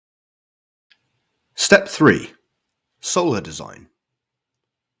Step 3. Solar design.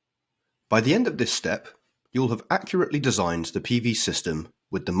 By the end of this step, you'll have accurately designed the PV system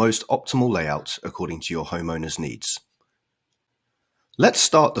with the most optimal layout according to your homeowner's needs. Let's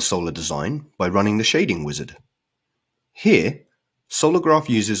start the solar design by running the shading wizard. Here, Solargraf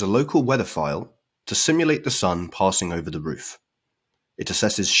uses a local weather file to simulate the sun passing over the roof. It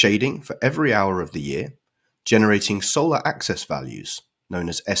assesses shading for every hour of the year, generating solar access values, known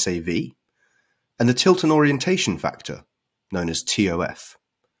as SAV, and the tilt and orientation factor, known as TOF.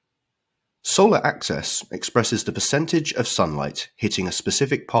 Solar access expresses the percentage of sunlight hitting a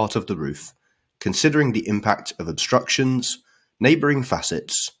specific part of the roof, considering the impact of obstructions, neighboring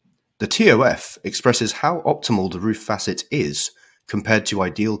facets. The TOF expresses how optimal the roof facet is compared to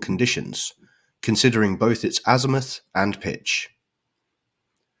ideal conditions, considering both its azimuth and pitch.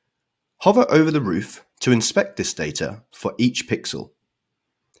 Hover over the roof to inspect this data for each pixel.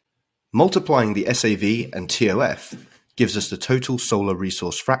 Multiplying the SAV and TOF gives us the total solar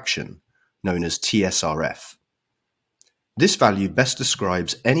resource fraction, known as TSRF. This value best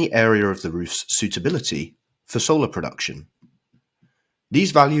describes any area of the roof's suitability for solar production.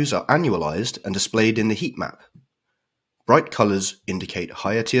 These values are annualized and displayed in the heat map. Bright colors indicate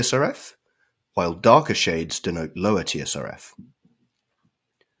higher TSRF, while darker shades denote lower TSRF.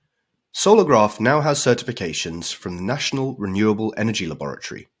 Solargraf now has certifications from the National Renewable Energy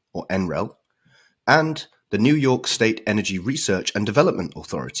Laboratory, or NREL, and the New York State Energy Research and Development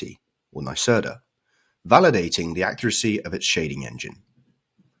Authority, or NYSERDA, validating the accuracy of its shading engine.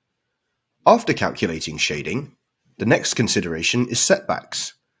 After calculating shading, the next consideration is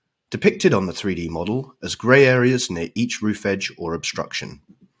setbacks, depicted on the 3D model as grey areas near each roof edge or obstruction.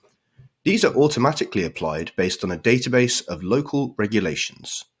 These are automatically applied based on a database of local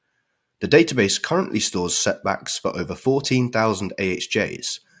regulations. The database currently stores setbacks for over 14,000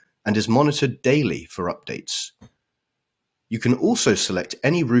 AHJs and is monitored daily for updates. You can also select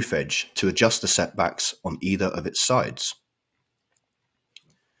any roof edge to adjust the setbacks on either of its sides.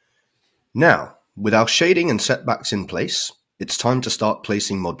 Now, with our shading and setbacks in place, it's time to start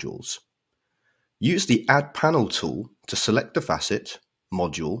placing modules. Use the Add Panel tool to select the facet,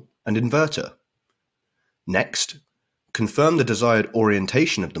 module, and inverter. Next, confirm the desired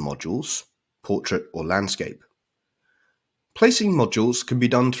orientation of the modules, portrait or landscape. Placing modules can be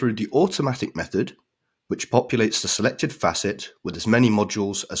done through the automatic method, which populates the selected facet with as many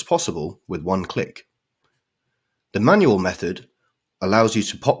modules as possible with one click. The manual method allows you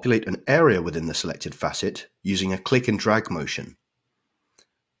to populate an area within the selected facet using a click and drag motion.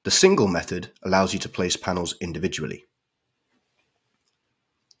 The single method allows you to place panels individually.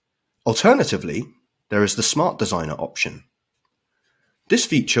 Alternatively, there is the Smart Designer option. This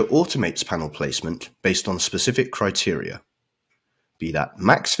feature automates panel placement based on specific criteria, be that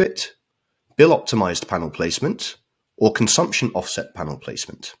max fit, bill-optimized panel placement, or consumption offset panel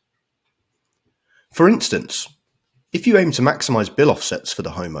placement. For instance, if you aim to maximize bill offsets for the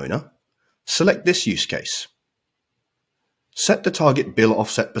homeowner, select this use case. Set the target bill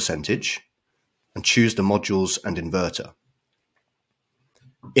offset percentage and choose the modules and inverter.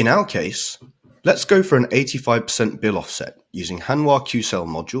 In our case, let's go for an 85% bill offset using Hanwha Qcell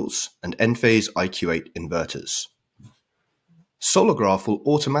modules and Enphase IQ8 inverters. Solargraf will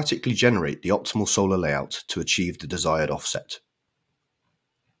automatically generate the optimal solar layout to achieve the desired offset.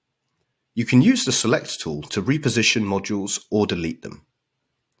 You can use the Select tool to reposition modules or delete them.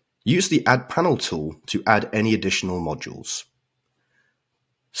 Use the Add Panel tool to add any additional modules.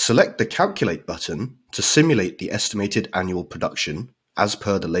 Select the Calculate button to simulate the estimated annual production as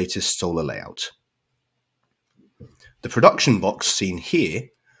per the latest solar layout. The production box seen here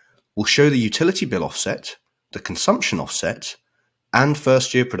will show the utility bill offset, the consumption offset, and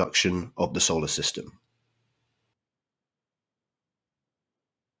first-year production of the solar system.